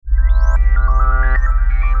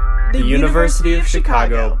The University of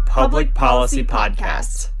Chicago Public Policy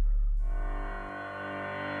Podcast.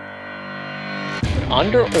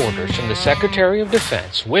 Under orders from the Secretary of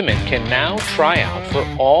Defense, women can now try out for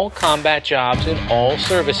all combat jobs in all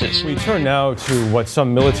services. We turn now to what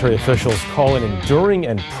some military officials call an enduring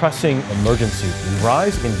and pressing emergency, the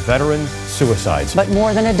rise in veteran suicides. But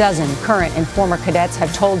more than a dozen current and former cadets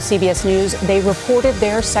have told CBS News they reported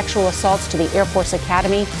their sexual assaults to the Air Force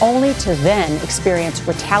Academy, only to then experience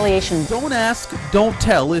retaliation. Don't ask, don't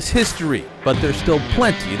tell is history, but there's still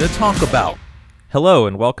plenty to talk about. Hello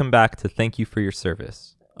and welcome back to Thank You for Your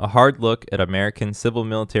Service, a hard look at American civil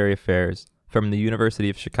military affairs from the University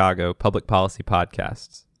of Chicago Public Policy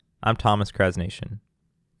Podcasts. I'm Thomas Krasnation.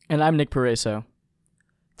 And I'm Nick Pareso.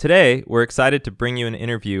 Today, we're excited to bring you an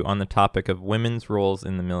interview on the topic of women's roles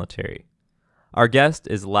in the military. Our guest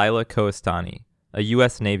is Lila Koestany, a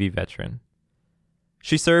U.S. Navy veteran.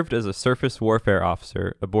 She served as a surface warfare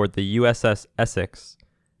officer aboard the USS Essex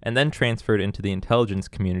and then transferred into the intelligence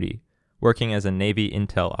community, working as a Navy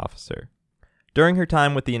intel officer. During her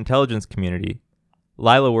time with the intelligence community,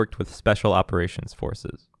 Lila worked with Special Operations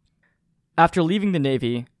Forces. After leaving the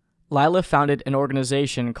Navy, Lila founded an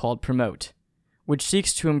organization called Promote, which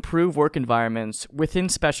seeks to improve work environments within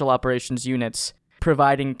Special Operations units,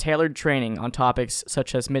 providing tailored training on topics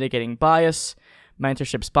such as mitigating bias,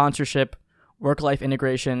 mentorship sponsorship, work-life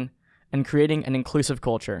integration, and creating an inclusive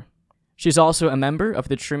culture. She's also a member of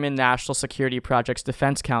the Truman National Security Project's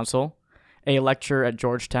Defense Council, a lecturer at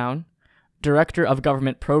Georgetown, director of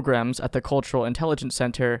government programs at the Cultural Intelligence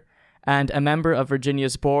Center, and a member of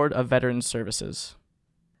Virginia's Board of Veterans Services.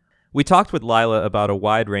 We talked with Lila about a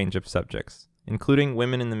wide range of subjects, including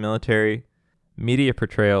women in the military, media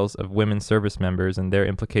portrayals of women service members and their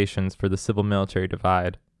implications for the civil-military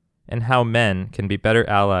divide, and how men can be better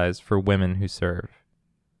allies for women who serve.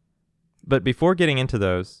 But before getting into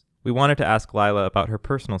those, we wanted to ask Lila about her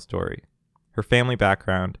personal story, her family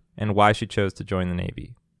background, and why she chose to join the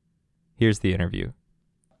Navy. Here's the interview.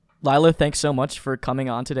 Lila, thanks so much for coming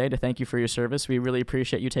on today to thank you for your service. We really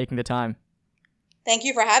appreciate you taking the time. Thank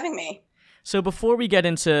you for having me. So before we get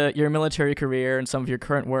into your military career and some of your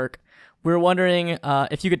current work, we're wondering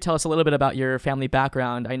if you could tell us a little bit about your family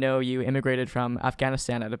background. I know you immigrated from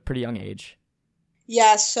Afghanistan at a pretty young age.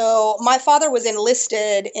 Yeah, so my father was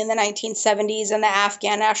enlisted in the 1970s in the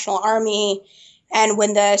Afghan National Army. And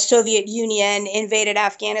when the Soviet Union invaded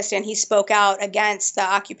Afghanistan, he spoke out against the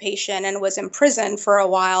occupation and was imprisoned for a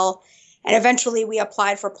while. And eventually we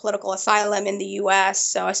applied for political asylum in the U.S.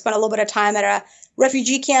 So I spent a little bit of time at a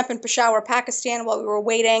refugee camp in Peshawar, Pakistan, while we were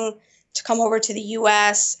waiting to come over to the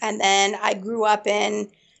U.S. And then I grew up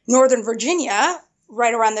in Northern Virginia,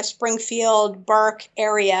 right around the Springfield, Burke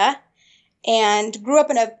area, and grew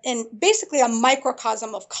up in basically a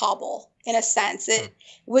microcosm of Kabul. In a sense, it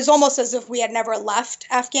was almost as if we had never left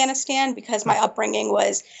Afghanistan because my upbringing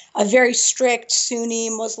was a very strict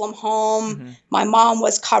Sunni Muslim home. Mm-hmm. My mom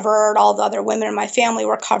was covered. All the other women in my family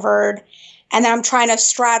were covered. And then I'm trying to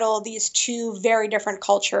straddle these two very different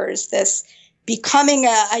cultures, this becoming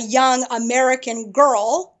a young American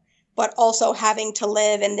girl, but also having to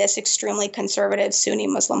live in this extremely conservative Sunni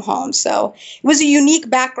Muslim home. So it was a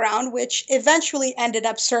unique background, which eventually ended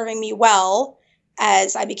up serving me well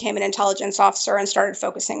as I became an intelligence officer and started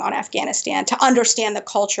focusing on Afghanistan to understand the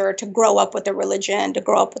culture, to grow up with the religion, to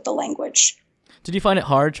grow up with the language. Did you find it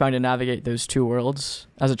hard trying to navigate those two worlds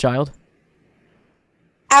as a child?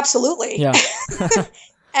 Absolutely. Yeah.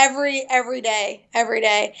 every day.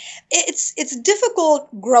 It's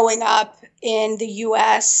difficult growing up in the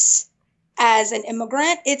U.S. as an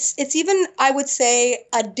immigrant. It's even, I would say,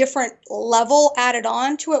 a different level added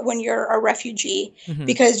on to it when you're a refugee, mm-hmm.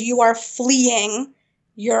 because you are fleeing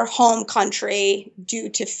your home country due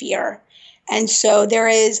to fear. And so there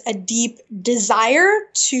is a deep desire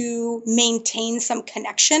to maintain some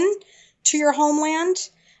connection to your homeland,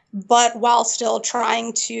 but while still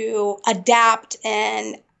trying to adapt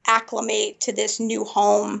and acclimate to this new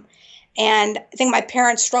home. And I think my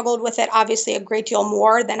parents struggled with it, obviously, a great deal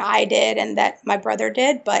more than I did and that my brother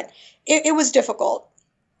did, but it was difficult.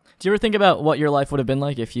 Do you ever think about what your life would have been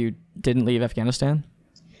like if you didn't leave Afghanistan?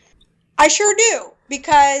 I sure do,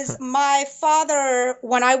 because my father,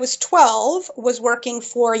 when I was 12, was working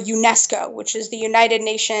for UNESCO, which is the United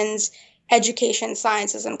Nations Education,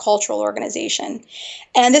 Sciences, and Cultural Organization.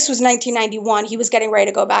 And this was 1991. He was getting ready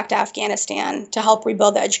to go back to Afghanistan to help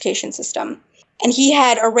rebuild the education system. And he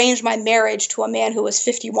had arranged my marriage to a man who was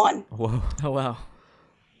 51. Whoa. Oh, wow.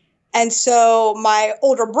 And so my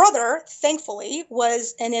older brother, thankfully,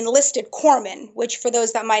 was an enlisted corpsman, which for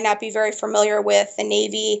those that might not be very familiar with the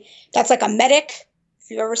Navy, that's like a medic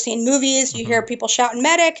If you've ever seen movies, you hear people shouting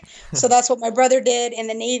medic. So that's what my brother did in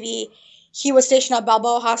the Navy. He was stationed at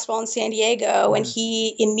Balboa Hospital in San Diego, and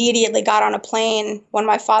he immediately got on a plane when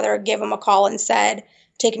my father gave him a call and said,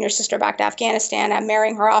 taking your sister back to Afghanistan. I'm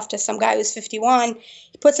marrying her off to some guy who's 51.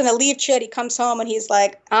 He puts in a leave chit. He comes home and he's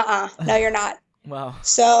like, no, you're not. Wow.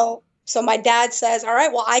 So my dad says, all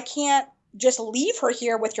right, well, I can't just leave her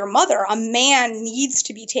here with your mother. A man needs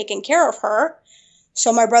to be taking care of her.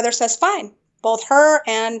 So my brother says, fine, both her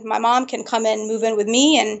and my mom can come and move in with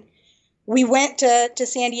me. And we went to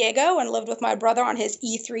San Diego and lived with my brother on his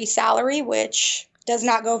E3 salary, which does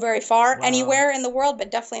not go very far anywhere in the world,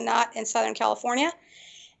 but definitely not in Southern California.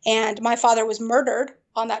 And my father was murdered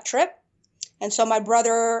on that trip. And so my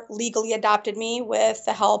brother legally adopted me with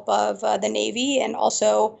the help of the Navy, and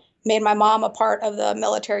also made my mom a part of the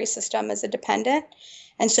military system as a dependent.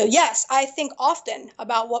 And so, yes, I think often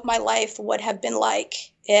about what my life would have been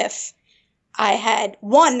like if I had,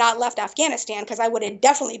 one, not left Afghanistan, because I would have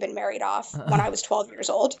definitely been married off when I was 12 years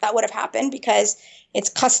old. That would have happened because it's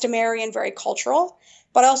customary and very cultural.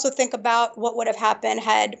 But I also think about what would have happened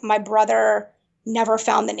had my brother never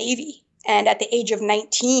found the Navy, and at the age of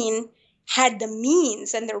 19 had the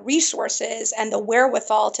means and the resources and the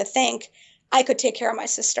wherewithal to think I could take care of my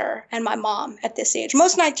sister and my mom at this age.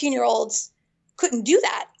 Most 19-year-olds couldn't do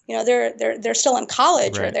that. You know, they're still in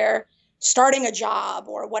college, or they're starting a job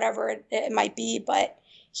or whatever it might be. But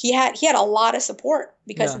he had a lot of support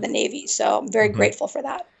because of the Navy. So I'm very grateful for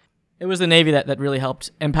that. It was the Navy that really helped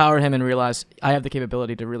empower him and realize I have the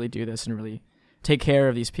capability to really do this and really take care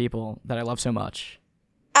of these people that I love so much.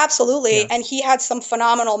 Absolutely. Yeah. And he had some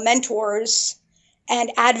phenomenal mentors and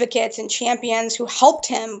advocates and champions who helped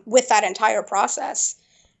him with that entire process.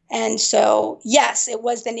 And so, yes, it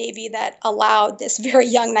was the Navy that allowed this very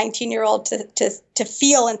young 19-year-old to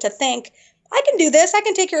feel and to think, I can do this. I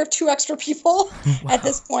can take care of 2 extra people at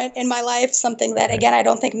this point in my life, something that, again, I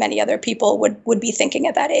don't think many other people would be thinking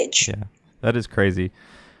at that age. Yeah, that is crazy.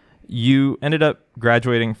 You ended up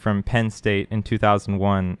graduating from Penn State in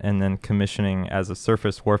 2001 and then commissioning as a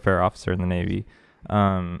surface warfare officer in the Navy.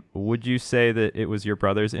 Would you say that it was your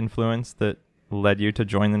brother's influence that led you to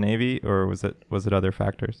join the Navy, or was it other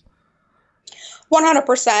factors?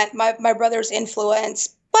 100% my brother's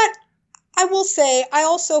influence. But I will say I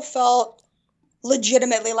also felt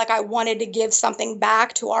legitimately like I wanted to give something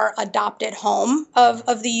back to our adopted home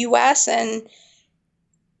of the U.S. and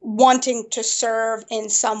wanting to serve in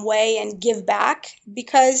some way and give back,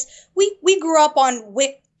 because we grew up on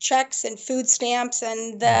WIC checks and food stamps,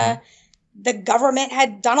 and the government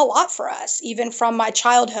had done a lot for us, even from my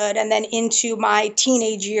childhood and then into my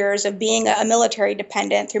teenage years of being a military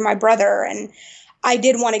dependent through my brother. And I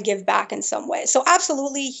did want to give back in some way. So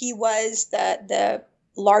absolutely, he was the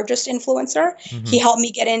largest influencer. He helped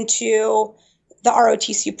me get into the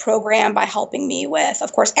ROTC program by helping me with,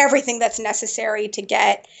 of course, everything that's necessary to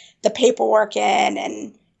get the paperwork in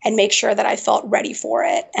and make sure that I felt ready for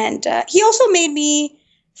it. And he also made me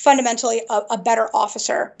fundamentally a better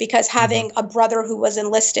officer, because having a brother who was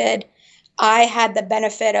enlisted, I had the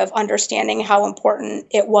benefit of understanding how important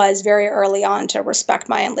it was very early on to respect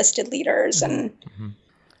my enlisted leaders. And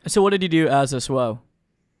So what did you do as a SWO?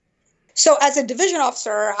 So as a division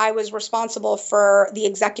officer, I was responsible for the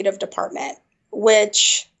executive department,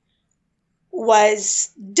 which was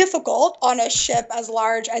difficult on a ship as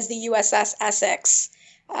large as the USS Essex.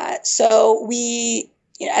 So we,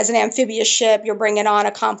 as an amphibious ship, you're bringing on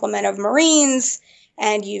a complement of Marines,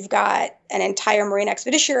 and you've got an entire Marine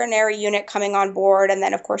Expeditionary Unit coming on board. And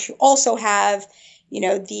then, of course, you also have,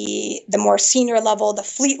 the more senior level, the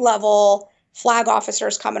fleet level flag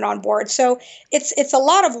officers coming on board. So it's a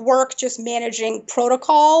lot of work just managing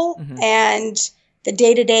protocol and the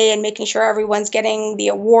day-to-day and making sure everyone's getting the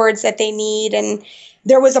awards that they need. And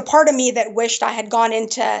there was a part of me that wished I had gone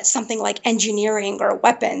into something like engineering or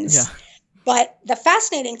weapons. Yeah. But the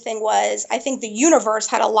fascinating thing was, I think the universe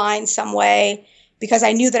had aligned some way, because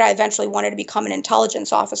I knew that I eventually wanted to become an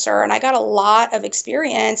intelligence officer. And I got a lot of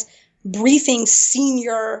experience briefing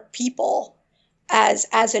senior people as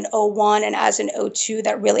an O1 and as an O2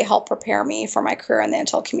 that really helped prepare me for my career in the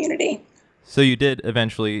intel community. So you did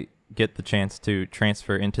eventually get the chance to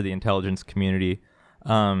transfer into the intelligence community.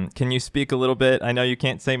 Can you speak a little bit? I know you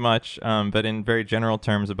can't say much, but in very general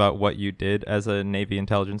terms about what you did as a Navy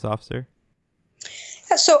intelligence officer?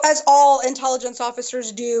 So as all intelligence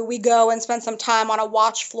officers do, we go and spend some time on a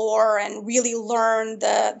watch floor and really learn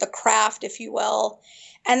the craft, if you will.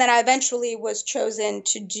 And then I eventually was chosen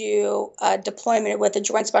to do a deployment with the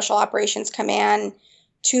Joint Special Operations Command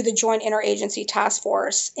to the Joint Interagency Task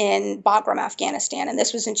Force in Bagram, Afghanistan. And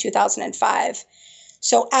this was in 2005.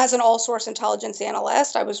 So as an all-source intelligence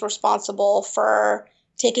analyst, I was responsible for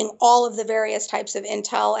taking all of the various types of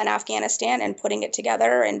intel in Afghanistan and putting it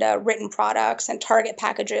together into written products and target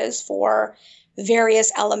packages for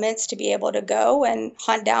various elements to be able to go and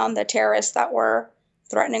hunt down the terrorists that were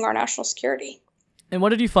threatening our national security. And what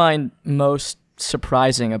did you find most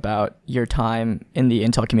surprising about your time in the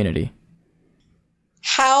intel community?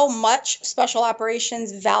 How much special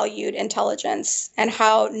operations valued intelligence and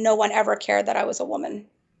how no one ever cared that I was a woman.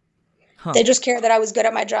 They just cared that I was good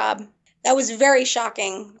at my job. That was very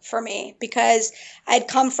shocking for me because I'd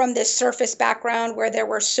come from this surface background where there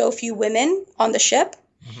were so few women on the ship.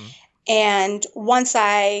 Mm-hmm. And once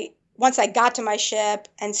I got to my ship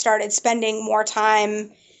and started spending more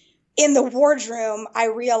time in the wardroom, I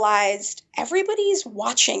realized everybody's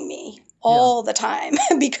watching me all the time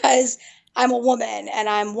because I'm a woman and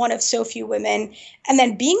I'm one of so few women. And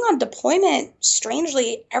then being on deployment,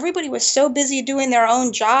 strangely, everybody was so busy doing their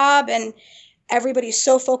own job and everybody's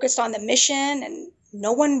so focused on the mission and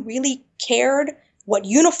no one really cared what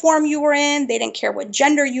uniform you were in. They didn't care what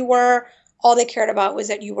gender you were. All they cared about was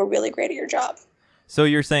that you were really great at your job. So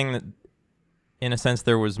you're saying that in a sense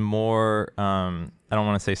there was more, I don't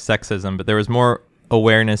want to say sexism, but there was more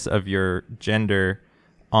awareness of your gender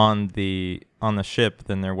on the ship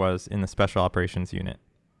than there was in the special operations unit.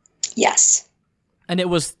 Yes. And it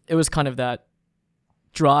was kind of that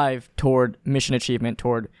drive toward mission achievement,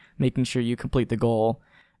 toward making sure you complete the goal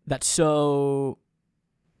that's so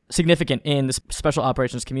significant in the special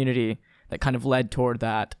operations community that kind of led toward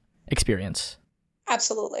that experience.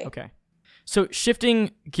 Absolutely. Okay. So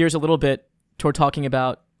shifting gears a little bit toward talking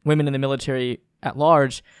about women in the military at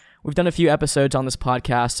large, we've done a few episodes on this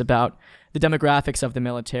podcast about the demographics of the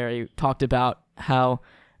military. We've talked about how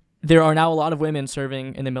there are now a lot of women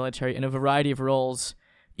serving in the military in a variety of roles,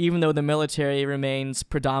 even though the military remains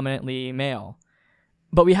predominantly male.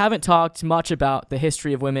 But we haven't talked much about the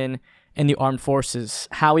history of women in the armed forces,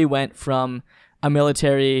 how we went from a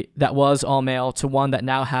military that was all male to one that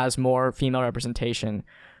now has more female representation.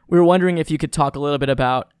 We were wondering if you could talk a little bit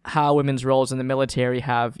about how women's roles in the military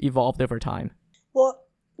have evolved over time. Well,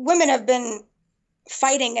 women have been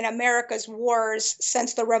fighting in America's wars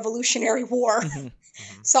since the Revolutionary War. Mm-hmm.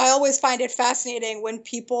 So I always find it fascinating when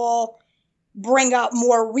people bring up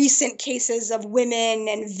more recent cases of women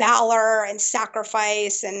and valor and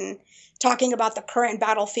sacrifice and talking about the current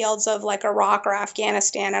battlefields of like Iraq or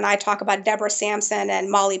Afghanistan. And I talk about Deborah Sampson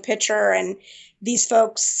and Molly Pitcher and these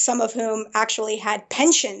folks, some of whom actually had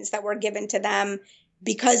pensions that were given to them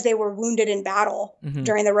because they were wounded in battle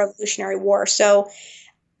during the Revolutionary War. So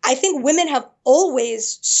I think women have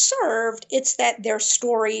always served. It's that their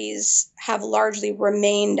stories have largely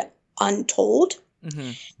remained untold.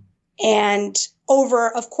 Mm-hmm. And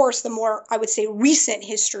over, of course, the more, I would say, recent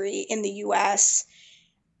history in the U.S.,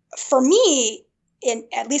 for me,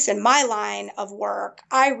 at least in my line of work,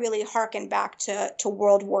 I really hearken back to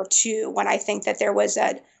World War II when I think that there was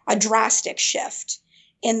a drastic shift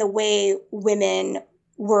in the way women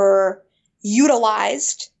were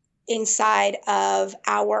utilized inside of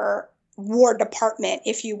our War Department,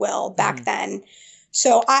 if you will, back then.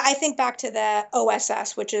 So I think back to the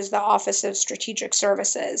OSS, which is the Office of Strategic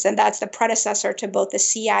Services, and that's the predecessor to both the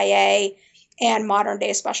CIA and modern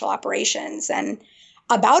day special operations. And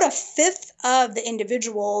about a fifth of the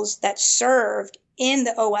individuals that served in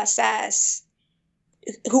the OSS,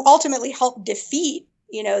 who ultimately helped defeat,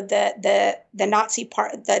 the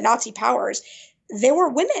Nazi powers, they were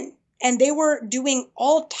women. And they were doing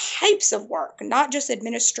all types of work, not just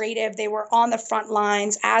administrative. They were on the front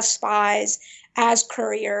lines as spies, as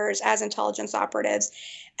couriers, as intelligence operatives.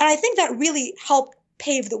 And I think that really helped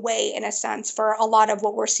pave the way, in a sense, for a lot of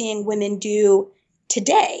what we're seeing women do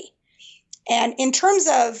today. And in terms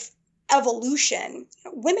of evolution,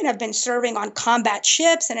 women have been serving on combat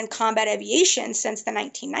ships and in combat aviation since the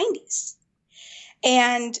 1990s.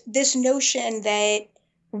 And this notion that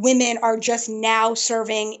women are just now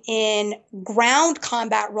serving in ground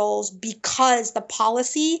combat roles because the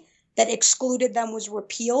policy that excluded them was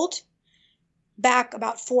repealed back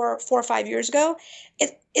about 4 or 5 years ago,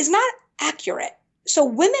 it is not accurate. So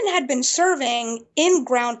women had been serving in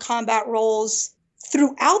ground combat roles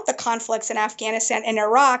throughout the conflicts in Afghanistan and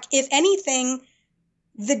Iraq. If anything,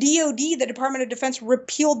 the DoD, the Department of Defense,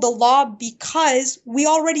 repealed the law because we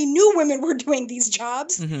already knew women were doing these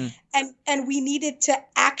jobs, and we needed to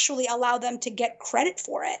actually allow them to get credit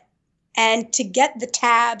for it and to get the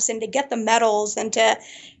tabs and to get the medals and to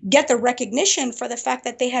get the recognition for the fact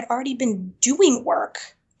that they had already been doing work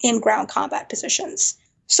in ground combat positions.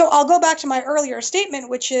 So I'll go back to my earlier statement,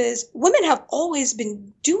 which is women have always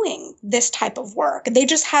been doing this type of work. They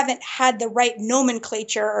just haven't had the right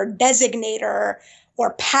nomenclature or designator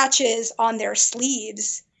or patches on their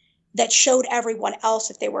sleeves that showed everyone else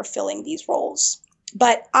if they were filling these roles.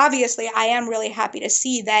 But obviously, I am really happy to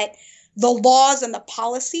see that the laws and the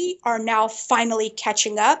policy are now finally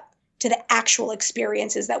catching up to the actual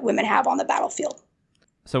experiences that women have on the battlefield.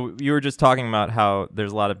 So you were just talking about how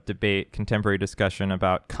there's a lot of debate, contemporary discussion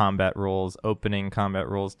about combat roles, opening combat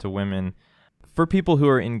roles to women. For people who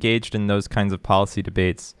are engaged in those kinds of policy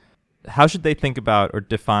debates, how should they think about or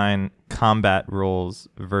define combat roles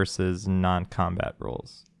versus non-combat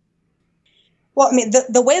roles? Well, I mean,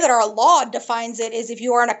 the way that our law defines it is if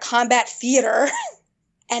you are in a combat theater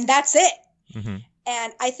and that's it. Mm-hmm.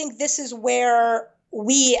 And I think this is where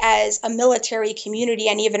we as a military community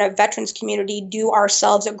and even a veterans community do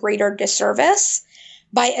ourselves a greater disservice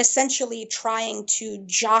by essentially trying to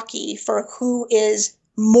jockey for who is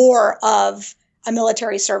more of a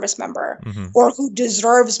military service member or who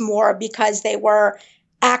deserves more because they were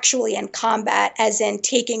actually in combat, as in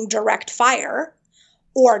taking direct fire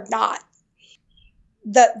or not.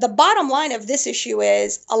 The bottom line of this issue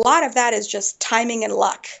is a lot of that is just timing and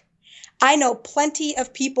luck. I know plenty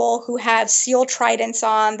of people who have SEAL Tridents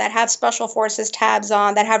on, that have Special Forces tabs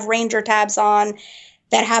on, that have Ranger tabs on,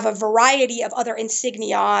 that have a variety of other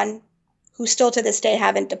insignia on, who still to this day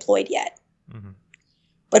haven't deployed yet. Mm-hmm.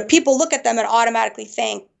 But people look at them and automatically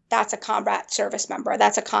think that's a combat service member,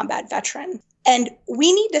 that's a combat veteran. And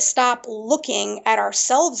we need to stop looking at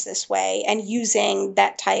ourselves this way and using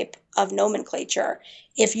that type of nomenclature.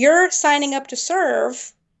 If you're signing up to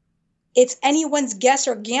serve, it's anyone's guess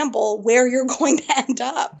or gamble where you're going to end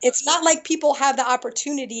up. It's not like people have the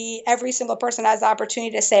opportunity, every single person has the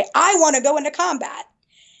opportunity to say, I want to go into combat.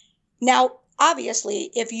 Now,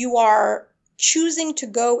 obviously, if you are choosing to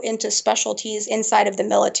go into specialties inside of the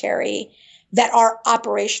military that are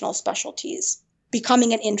operational specialties,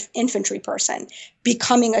 becoming an infantry person,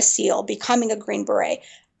 becoming a SEAL, becoming a Green Beret,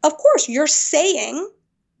 of course, you're saying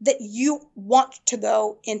that you want to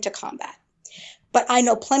go into combat. But I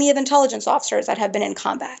know plenty of intelligence officers that have been in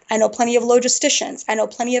combat. I know plenty of logisticians. I know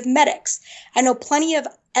plenty of medics. I know plenty of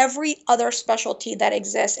every other specialty that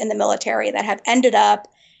exists in the military that have ended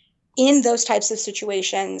up in those types of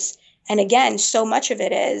situations. And again, so much of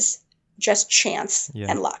it is just chance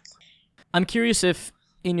and luck. I'm curious if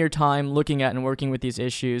in your time looking at and working with these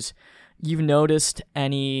issues, you've noticed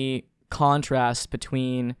any contrast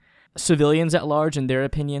between civilians at large and their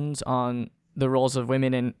opinions on the roles of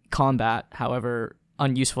women in combat, however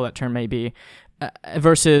unuseful that term may be,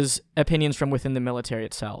 versus opinions from within the military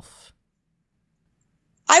itself?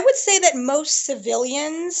 I would say that most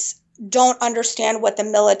civilians don't understand what the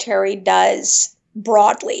military does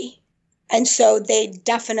broadly. And so they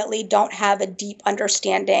definitely don't have a deep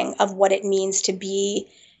understanding of what it means to be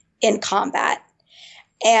in combat.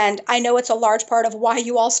 And I know it's a large part of why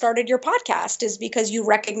you all started your podcast, is because you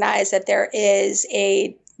recognize that there is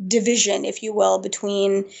a division, if you will,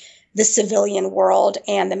 between the civilian world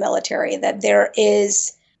and the military, that there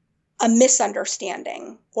is a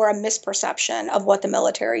misunderstanding or a misperception of what the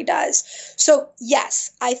military does. So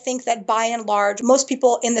yes, I think that by and large, most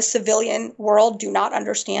people in the civilian world do not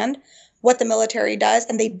understand what the military does,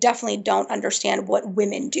 and they definitely don't understand what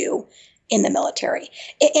women do in the military.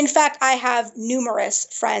 In fact, I have numerous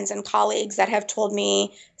friends and colleagues that have told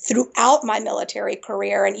me throughout my military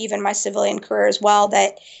career and even my civilian career as well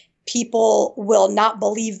that people will not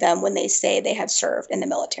believe them when they say they have served in the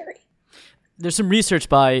military. There's some research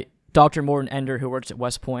by Dr. Morton Ender, who works at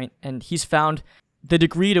West Point, and he's found the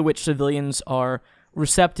degree to which civilians are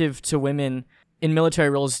receptive to women in military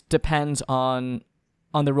roles depends on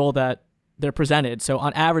the role that they're presented. So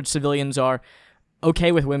on average, civilians are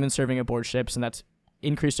okay with women serving aboard ships, and that's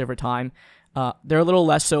increased over time. They're a little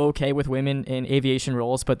less so okay with women in aviation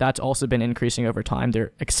roles, but that's also been increasing over time,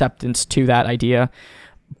 their acceptance to that idea.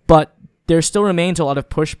 But there still remains a lot of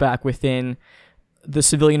pushback within the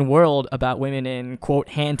civilian world about women in, quote,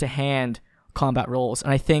 hand-to-hand combat roles.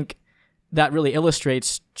 And I think that really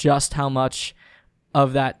illustrates just how much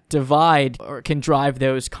of that divide can drive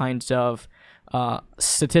those kinds of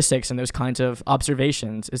statistics and those kinds of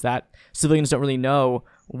observations, is that civilians don't really know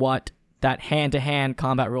what that hand-to-hand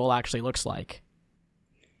combat role actually looks like.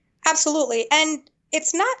 Absolutely. And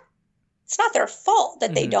it's not their fault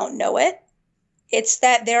that they don't know it. It's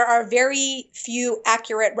that there are very few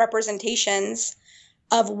accurate representations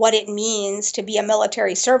of what it means to be a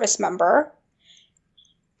military service member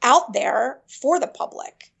out there for the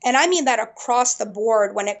public. And I mean that across the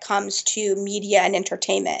board when it comes to media and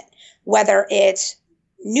entertainment, whether it's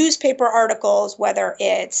newspaper articles, whether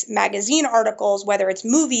it's magazine articles, whether it's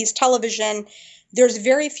movies, television, there's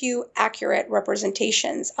very few accurate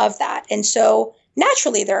representations of that. And so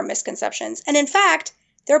naturally there are misconceptions. And in fact,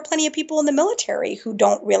 there are plenty of people in the military who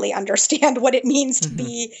don't really understand what it means to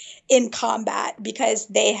be in combat because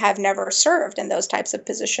they have never served in those types of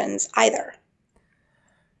positions either.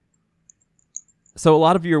 So a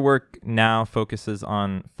lot of your work now focuses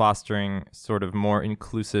on fostering sort of more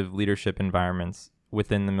inclusive leadership environments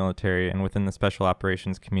within the military and within the special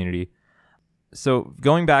operations community. So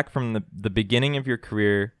going back from the beginning of your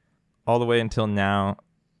career all the way until now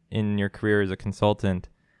in your career as a consultant,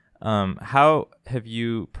 how have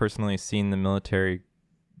you personally seen the military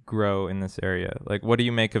grow in this area? Like, what do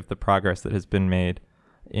you make of the progress that has been made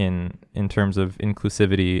in terms of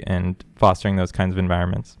inclusivity and fostering those kinds of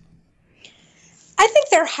environments? I think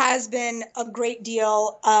there has been a great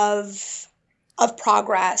deal of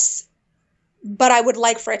progress, but I would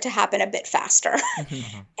like for it to happen a bit faster.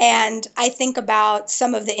 And I think about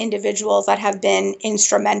some of the individuals that have been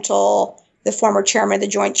instrumental, the former chairman of the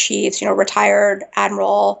Joint Chiefs, retired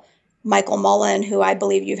Admiral Michael Mullen, who I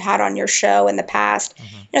believe you've had on your show in the past.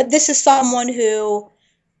 This is someone who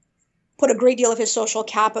put a great deal of his social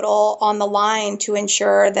capital on the line to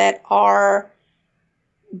ensure that our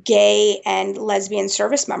gay and lesbian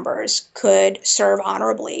service members could serve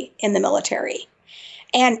honorably in the military.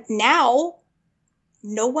 And now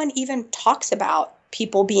no one even talks about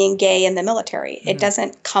people being gay in the military. It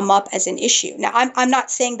doesn't come up as an issue. Now, I'm not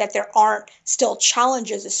saying that there aren't still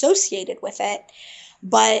challenges associated with it,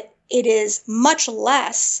 but it is much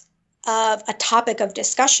less of a topic of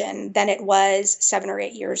discussion than it was 7 or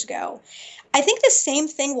 8 years ago. I think the same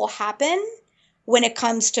thing will happen when it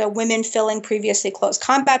comes to women filling previously closed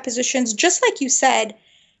combat positions. Just like you said,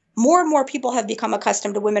 more and more people have become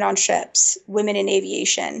accustomed to women on ships, women in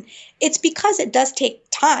aviation. It's because it does take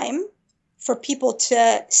time for people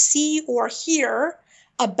to see or hear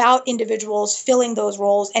about individuals filling those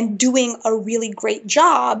roles and doing a really great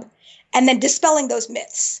job, and then dispelling those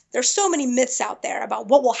myths. There's so many myths out there about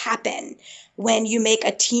what will happen when you make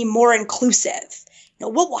a team more inclusive.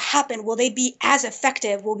 What will happen? Will they be as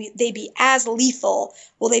effective? Will they be as lethal?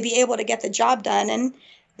 Will they be able to get the job done? And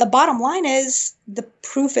the bottom line is the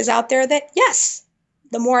proof is out there that yes,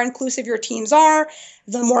 the more inclusive your teams are,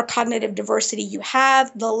 the more cognitive diversity you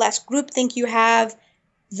have, the less groupthink you have,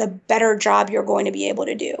 the better job you're going to be able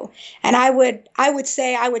to do. And I would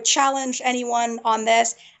say I would challenge anyone on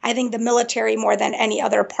this. I think the military, more than any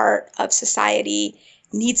other part of society,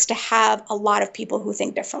 needs to have a lot of people who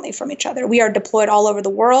think differently from each other. We are deployed all over the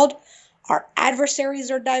world. Our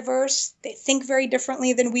adversaries are diverse. They think very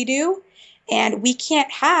differently than we do. And we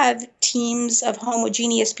can't have teams of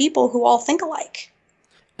homogeneous people who all think alike.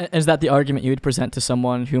 Is that the argument you would present to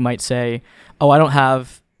someone who might say, oh, I don't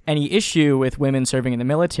have any issue with women serving in the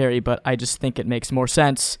military, but I just think it makes more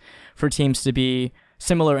sense for teams to be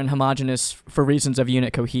similar and homogenous for reasons of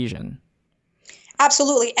unit cohesion?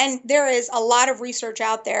 Absolutely. And there is a lot of research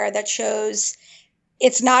out there that shows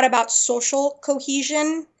it's not about social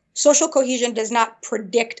cohesion. Social cohesion does not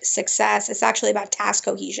predict success. It's actually about task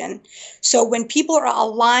cohesion. So when people are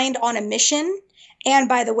aligned on a mission, and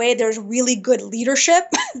by the way, there's really good leadership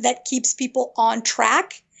that keeps people on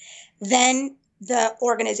track, then the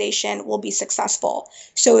organization will be successful.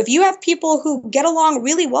 So if you have people who get along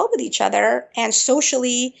really well with each other and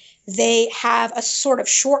socially they have a sort of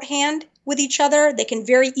shorthand with each other, they can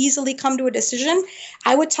very easily come to a decision.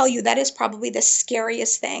 I would tell you that is probably the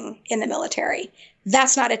scariest thing in the military.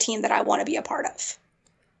 That's not a team that I want to be a part of.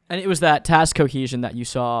 And it was that task cohesion that you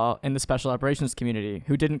saw in the special operations community,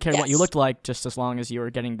 who didn't care what you looked like just as long as you were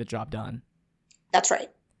getting the job done. That's right.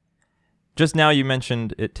 Just now you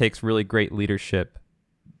mentioned it takes really great leadership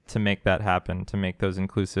to make that happen, to make those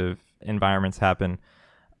inclusive environments happen.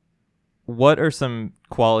 What are some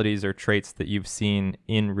qualities or traits that you've seen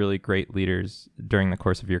in really great leaders during the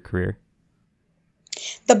course of your career?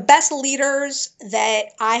 The best leaders that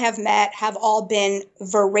I have met have all been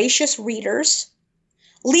voracious readers.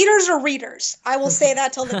 Leaders are readers. I will say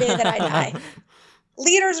that till the day that I die.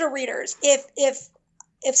 Leaders are readers.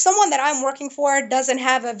 If someone that I'm working for doesn't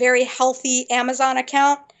have a very healthy Amazon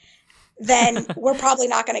account, then we're probably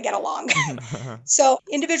not going to get along. So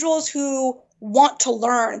individuals who want to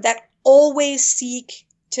learn, that always seek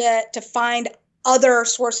to find other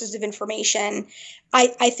sources of information,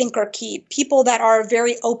 I think are key. People that are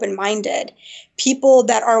very open-minded, people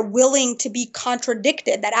that are willing to be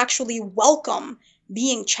contradicted, that actually welcome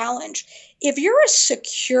being challenged. If you're a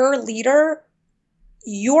secure leader,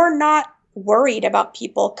 you're not worried about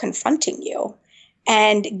people confronting you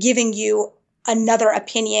and giving you another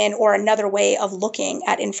opinion or another way of looking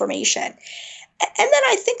at information. And then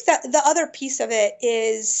I think that the other piece of it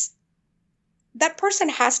is that person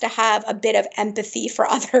has to have a bit of empathy for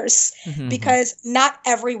others, because not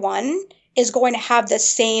everyone is going to have the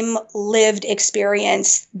same lived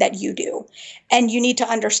experience that you do. And you need to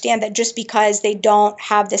understand that just because they don't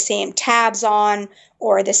have the same tabs on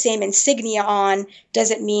or the same insignia on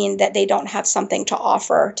doesn't mean that they don't have something to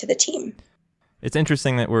offer to the team. It's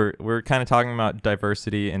interesting that we're kind of talking about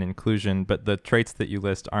diversity and inclusion, but the traits that you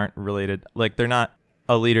list aren't related. Like, they're not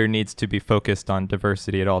a leader needs to be focused on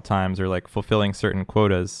diversity at all times or like fulfilling certain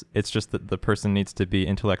quotas. It's just that the person needs to be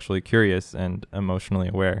intellectually curious and emotionally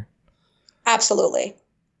aware. Absolutely.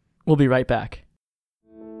 We'll be right back.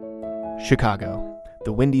 Chicago,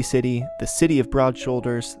 the Windy City, the city of broad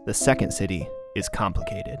shoulders, the second city, is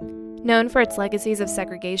complicated. Known for its legacies of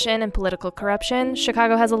segregation and political corruption,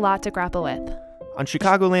 Chicago has a lot to grapple with. On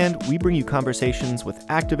Chicagoland, we bring you conversations with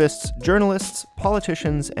activists, journalists,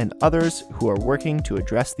 politicians, and others who are working to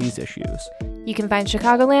address these issues. You can find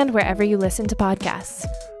Chicagoland wherever you listen to podcasts.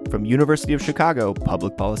 From University of Chicago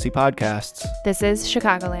Public Policy Podcasts, this is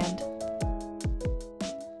Chicagoland.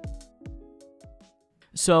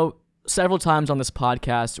 So, several times on this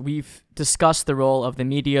podcast, we've discussed the role of the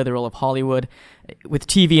media, the role of Hollywood, with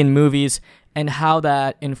TV and movies, and how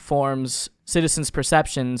that informs citizens'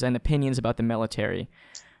 perceptions and opinions about the military.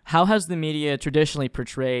 How has the media traditionally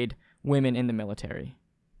portrayed women in the military?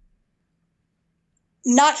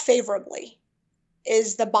 Not favorably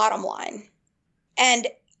is the bottom line, and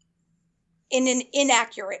in an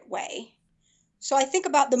inaccurate way. So I think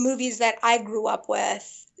about the movies that I grew up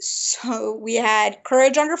with. So we had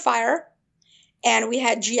Courage Under Fire, and we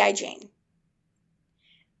had G.I. Jane.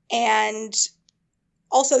 And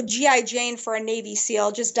also G.I. Jane for a Navy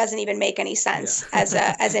SEAL just doesn't even make any sense as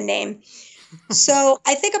a name. So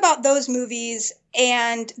I think about those movies,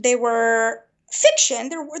 and they were fiction.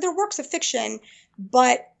 They're works of fiction,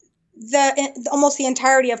 but almost the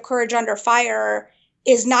entirety of Courage Under Fire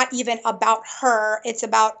is not even about her. It's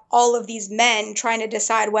about all of these men trying to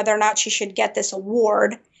decide whether or not she should get this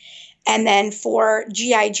award. And then for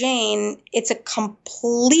G.I. Jane, it's a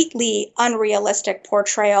completely unrealistic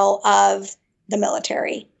portrayal of the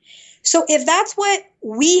military. So if that's what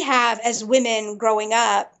we have as women growing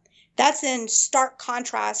up, that's in stark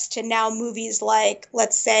contrast to now movies like,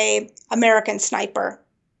 let's say, American Sniper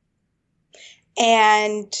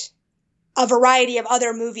and a variety of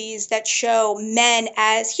other movies that show men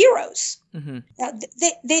as heroes. Mm-hmm. Now,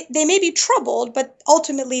 they may be troubled, but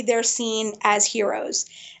ultimately they're seen as heroes.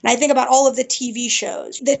 And I think about all of the TV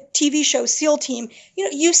shows, the TV show SEAL Team.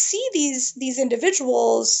 You see these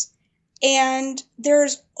individuals, and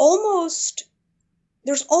there's almost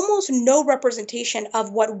no representation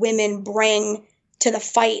of what women bring to the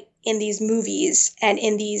fight in these movies and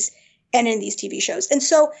in these TV shows. And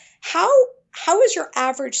so how is your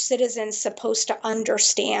average citizen supposed to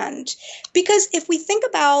understand? Because if we think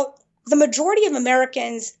about the majority of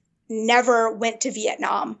Americans never went to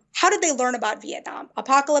Vietnam. How did they learn about Vietnam?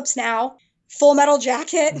 Apocalypse Now, Full Metal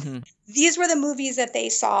Jacket. Mm-hmm. These were the movies that they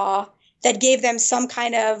saw that gave them some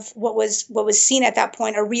kind of what was seen at that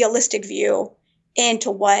point, a realistic view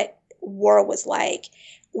into what war was like.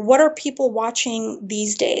 What are people watching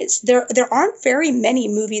these days? There aren't very many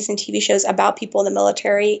movies and TV shows about people in the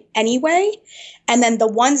military anyway. And then the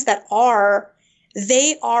ones that are,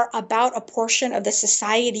 they are about a portion of the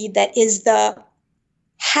society that is the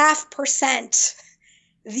 0.5%,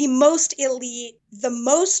 the most elite, the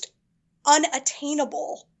most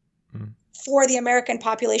unattainable for the American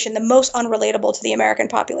population, the most unrelatable to the American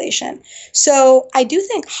population. So I do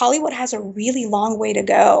think Hollywood has a really long way to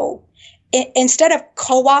go. Instead of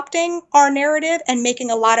co-opting our narrative and making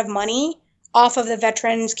a lot of money off of the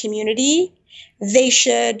veterans community, they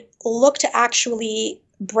should look to actually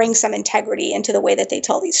bring some integrity into the way that they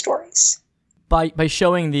tell these stories. By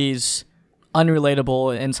showing these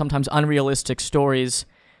unrelatable and sometimes unrealistic stories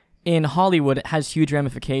in Hollywood, it has huge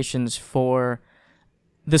ramifications for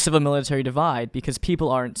the civil-military divide, because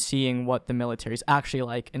people aren't seeing what the military is actually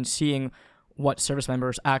like and seeing what service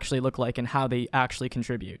members actually look like and how they actually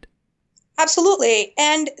contribute. Absolutely.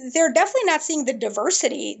 And they're definitely not seeing the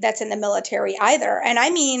diversity that's in the military either. And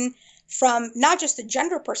I mean, from not just the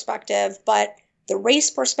gender perspective, but the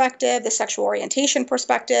race perspective, the sexual orientation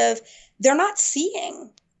perspective, they're not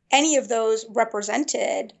seeing any of those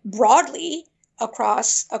represented broadly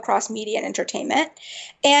across media and entertainment.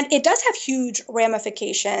 And it does have huge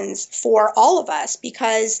ramifications for all of us,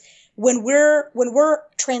 because when we're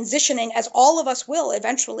transitioning, as all of us will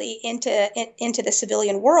eventually, into the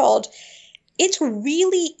civilian world, it's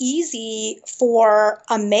really easy for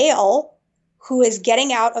a male who is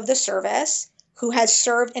getting out of the service, who has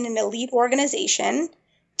served in an elite organization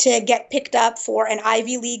to get picked up for an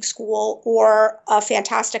Ivy League school or a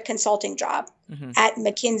fantastic consulting job at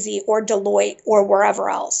McKinsey or Deloitte or wherever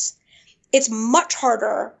else. It's much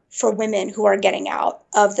harder for women who are getting out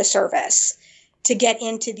of the service to get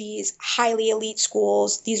into these highly elite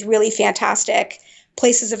schools, these really fantastic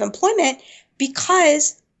places of employment,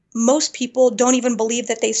 because most people don't even believe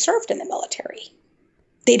that they served in the military.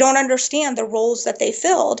 They don't understand the roles that they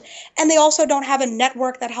filled, and they also don't have a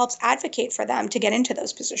network that helps advocate for them to get into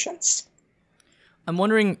those positions. I'm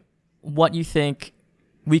wondering what you think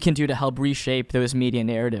we can do to help reshape those media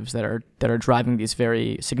narratives that are driving these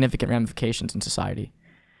very significant ramifications in society.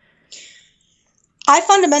 I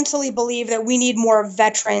fundamentally believe that we need more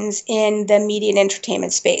veterans in the media and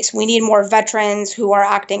entertainment space. We need more veterans who are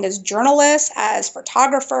acting as journalists, as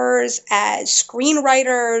photographers, as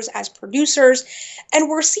screenwriters, as producers. And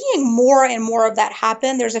we're seeing more and more of that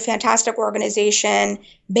happen. There's a fantastic organization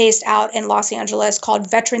based out in Los Angeles called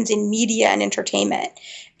Veterans in Media and Entertainment.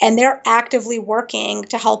 And they're actively working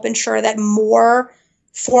to help ensure that more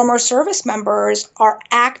former service members are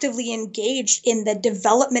actively engaged in the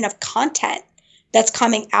development of content that's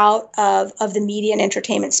coming out of the media and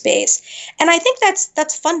entertainment space. And I think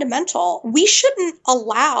that's fundamental. We shouldn't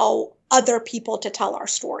allow other people to tell our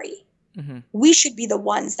story. We should be the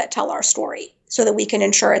ones that tell our story so that we can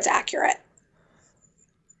ensure it's accurate.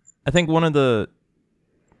 I think one of the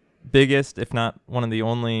biggest, if not one of the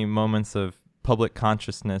only moments of public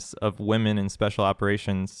consciousness of women in special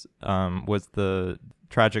operations was the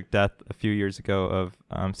tragic death a few years ago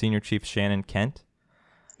of Senior Chief Shannon Kent.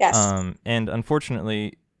 Yes. And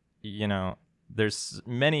unfortunately, there's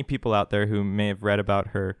many people out there who may have read about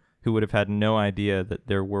her who would have had no idea that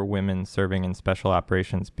there were women serving in special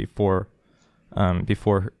operations before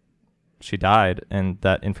she died, and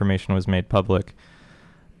that information was made public.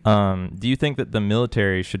 Do you think that the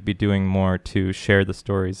military should be doing more to share the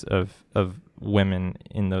stories of women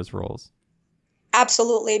in those roles?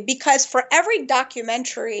 Absolutely, because for every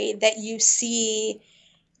documentary that you see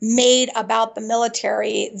made about the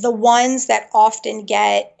military, the ones that often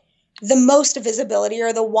get the most visibility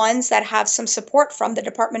are the ones that have some support from the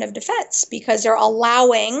Department of Defense, because they're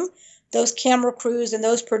allowing those camera crews and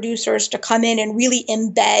those producers to come in and really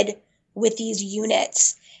embed with these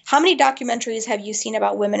units. How many documentaries have you seen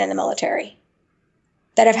about women in the military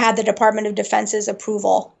that have had the Department of Defense's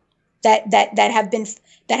approval, that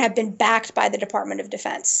have been backed by the Department of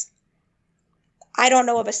Defense? I don't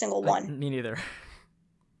know of a single one. Me neither.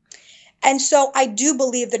 And so I do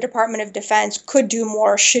believe the Department of Defense could do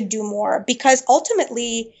more, should do more, because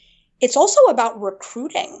ultimately it's also about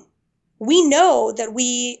recruiting. We know that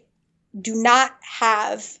we do not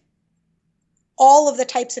have all of the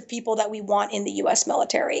types of people that we want in the U.S.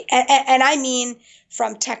 military. And I mean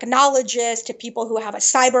from technologists to people who have a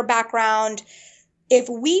cyber background. If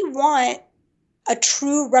we want a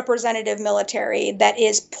true representative military that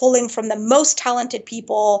is pulling from the most talented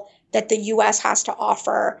people that the U.S. has to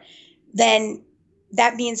offer, then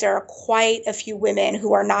that means there are quite a few women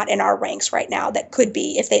who are not in our ranks right now that could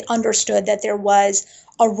be, if they understood that there was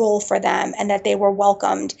a role for them and that they were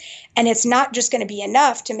welcomed. And it's not just going to be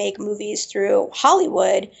enough to make movies through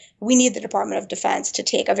Hollywood. We need the Department of Defense to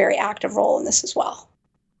take a very active role in this as well.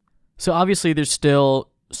 So obviously there's still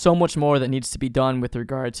so much more that needs to be done with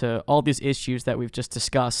regard to all these issues that we've just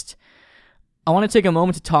discussed. I want to take a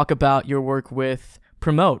moment to talk about your work with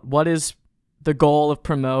Promote. What is the goal of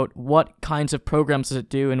Promote? What kinds of programs does it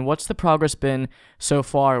do? And what's the progress been so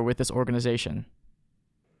far with this organization?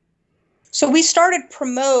 So we started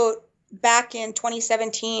Promote back in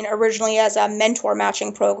 2017, originally as a mentor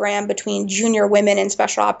matching program between junior women in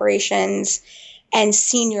special operations and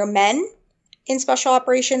senior men in special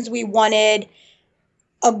operations. We wanted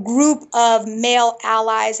a group of male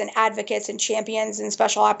allies and advocates and champions in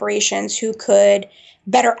special operations who could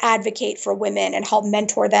better advocate for women and help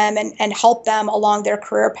mentor them and help them along their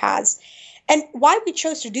career paths. And why we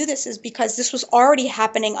chose to do this is because this was already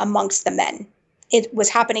happening amongst the men. It was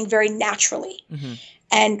happening very naturally. Mm-hmm.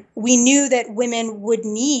 And we knew that women would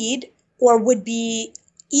need or would be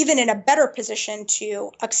even in a better position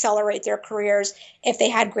to accelerate their careers if they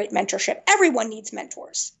had great mentorship. Everyone needs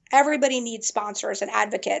mentors. Everybody needs sponsors and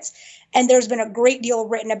advocates. And there's been a great deal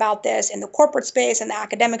written about this in the corporate space and the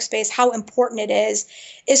academic space, how important it is,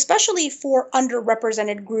 especially for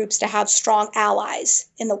underrepresented groups to have strong allies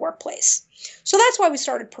in the workplace. So that's why we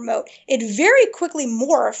started Promote. It very quickly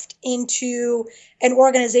morphed into an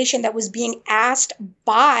organization that was being asked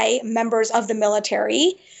by members of the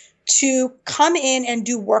military to come in and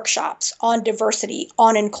do workshops on diversity,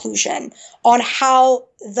 on inclusion, on how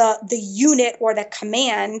the unit or the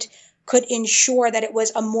command could ensure that it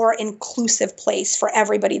was a more inclusive place for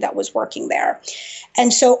everybody that was working there.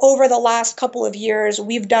 And so over the last couple of years,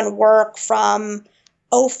 we've done work from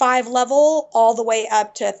 05 level all the way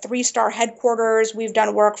up to 3-star headquarters. We've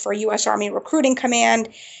done work for U.S. Army Recruiting Command.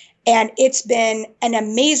 And it's been an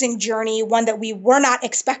amazing journey, one that we were not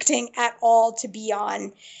expecting at all to be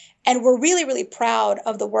on. And we're really, really proud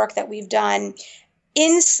of the work that we've done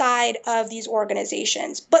inside of these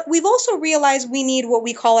organizations. But we've also realized we need what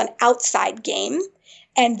we call an outside game,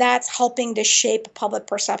 and that's helping to shape public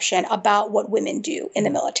perception about what women do in the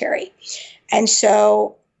military. And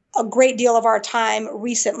so a great deal of our time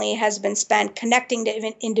recently has been spent connecting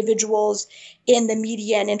to individuals in the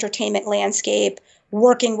media and entertainment landscape,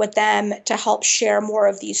 working with them to help share more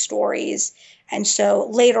of these stories. And so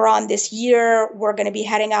later on this year, we're going to be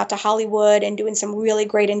heading out to Hollywood and doing some really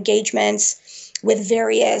great engagements with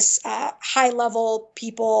various high-level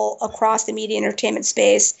people across the media and entertainment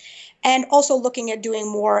space, and also looking at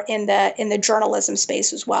doing more in the journalism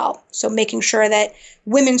space as well. So making sure that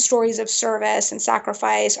women's stories of service and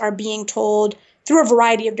sacrifice are being told through a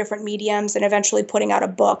variety of different mediums, and eventually putting out a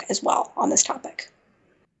book as well on this topic.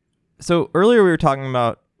 So earlier we were talking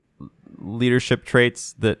about leadership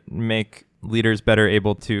traits that make leaders better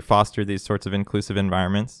able to foster these sorts of inclusive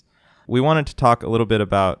environments. We wanted to talk a little bit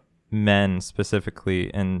about men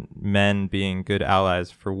specifically, and men being good allies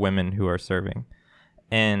for women who are serving.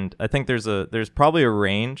 And I think there's probably a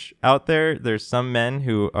range out there. There's some men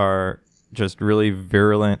who are just really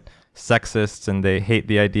virulent sexists, and they hate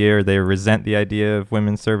the idea or they resent the idea of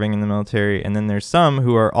women serving in the military. And then there's some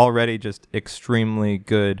who are already just extremely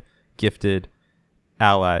good, gifted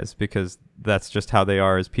allies, because that's just how they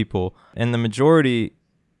are as people. And the majority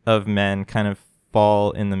of men kind of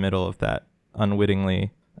fall in the middle of that,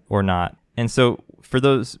 unwittingly or not. And so for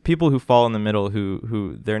those people who fall in the middle,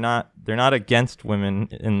 who they're not against women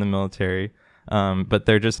in the military, but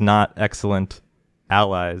they're just not excellent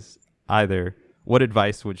allies either, what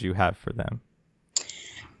advice would you have for them?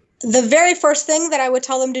 The very first thing that I would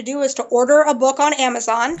tell them to do is to order a book on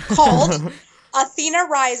Amazon called Athena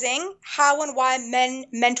Rising: How and Why Men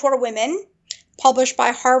Mentor Women, published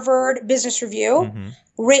by Harvard Business Review,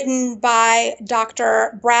 written by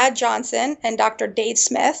Dr. Brad Johnson and Dr. Dave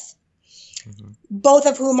Smith, both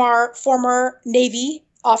of whom are former Navy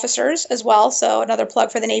officers as well. So another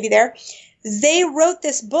plug for the Navy there. They wrote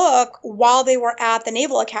this book while they were at the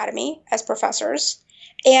Naval Academy as professors.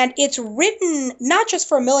 And it's written not just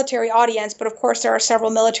for a military audience, but of course there are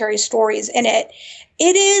several military stories in it.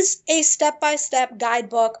 It is a step-by-step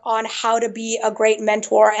guidebook on how to be a great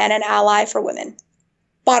mentor and an ally for women.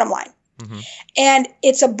 Bottom line. And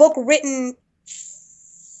it's a book written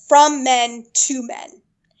from men to men.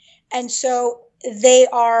 And so they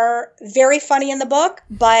are very funny in the book,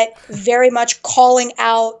 but very much calling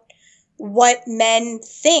out what men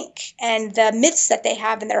think and the myths that they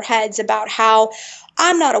have in their heads about how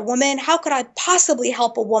I'm not a woman. How could I possibly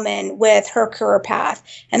help a woman with her career path?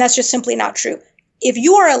 And that's just simply not true. If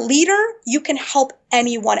you are a leader, you can help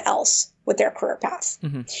anyone else with their career path.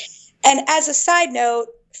 And as a side note,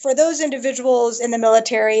 for those individuals in the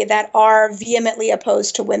military that are vehemently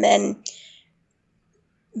opposed to women,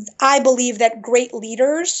 I believe that great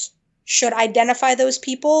leaders should identify those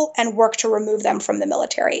people and work to remove them from the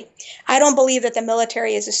military. I don't believe that the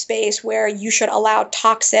military is a space where you should allow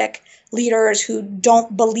toxic leaders who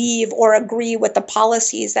don't believe or agree with the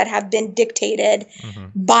policies that have been dictated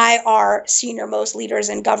by our senior-most leaders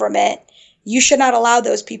in government. You should not allow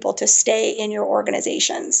those people to stay in your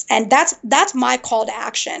organizations. And that's my call to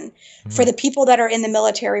action for the people that are in the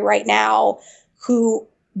military right now who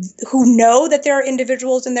know that there are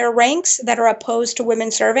individuals in their ranks that are opposed to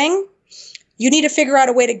women serving. You need to figure out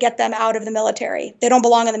a way to get them out of the military. They don't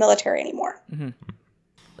belong in the military anymore.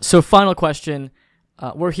 So final question.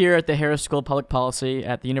 We're here at the Harris School of Public Policy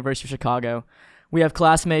at the University of Chicago. We have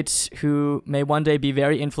classmates who may one day be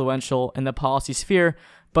very influential in the policy sphere,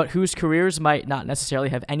 but whose careers might not necessarily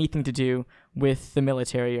have anything to do with the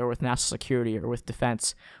military or with national security or with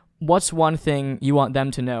defense. What's one thing you want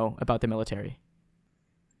them to know about the military?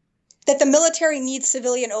 That the military needs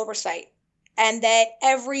civilian oversight, and that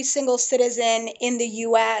every single citizen in the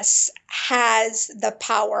U.S. has the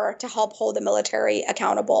power to help hold the military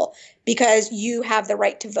accountable because you have the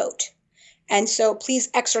right to vote. And so please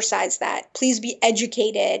exercise that. Please be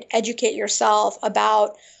educated. Educate yourself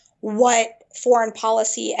about what foreign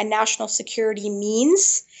policy and national security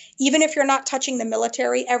means. Even if you're not touching the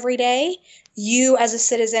military every day, you as a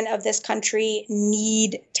citizen of this country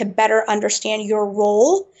need to better understand your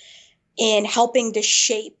role in helping to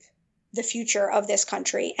shape the future of this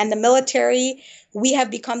country. And the military, we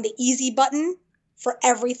have become the easy button for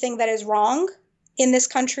everything that is wrong in this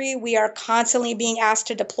country. We are constantly being asked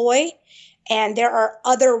to deploy, and there are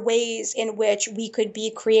other ways in which we could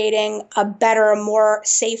be creating a better, more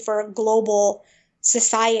safer global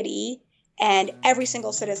society, and every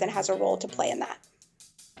single citizen has a role to play in that.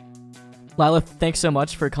 Lila, thanks so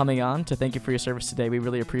much for coming on to thank you for your service today. We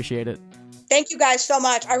really appreciate it. Thank you guys so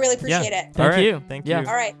much. I really appreciate it. Thank you. Thank you. All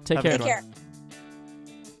right. Take care.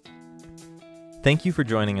 Thank you for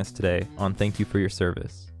joining us today on Thank You for Your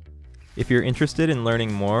Service. If you're interested in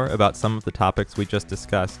learning more about some of the topics we just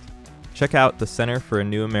discussed, check out the Center for a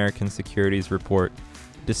New American Securities report,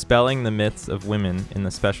 Dispelling the Myths of Women in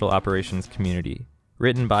the Special Operations Community,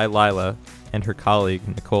 written by Lila and her colleague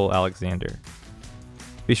Nicole Alexander.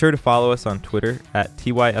 Be sure to follow us on Twitter at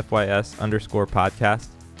TYFYS_podcast,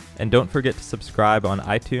 and don't forget to subscribe on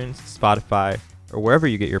iTunes, Spotify, or wherever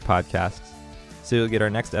you get your podcasts, so you'll get our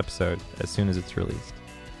next episode as soon as it's released.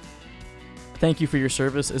 Thank You for Your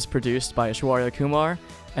Service is produced by Aishwarya Kumar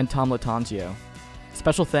and Tom Latanzio.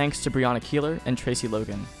 Special thanks to Brianna Keeler and Tracy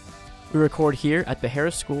Logan. We record here at the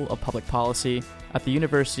Harris School of Public Policy at the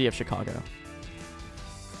University of Chicago.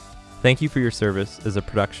 Thank You for Your Service is a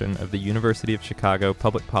production of the University of Chicago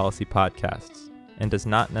Public Policy Podcasts and does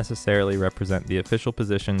not necessarily represent the official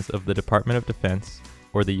positions of the Department of Defense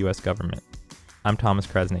or the U.S. government. I'm Thomas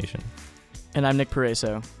Krasnation. And I'm Nick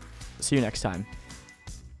Pareso. See you next time.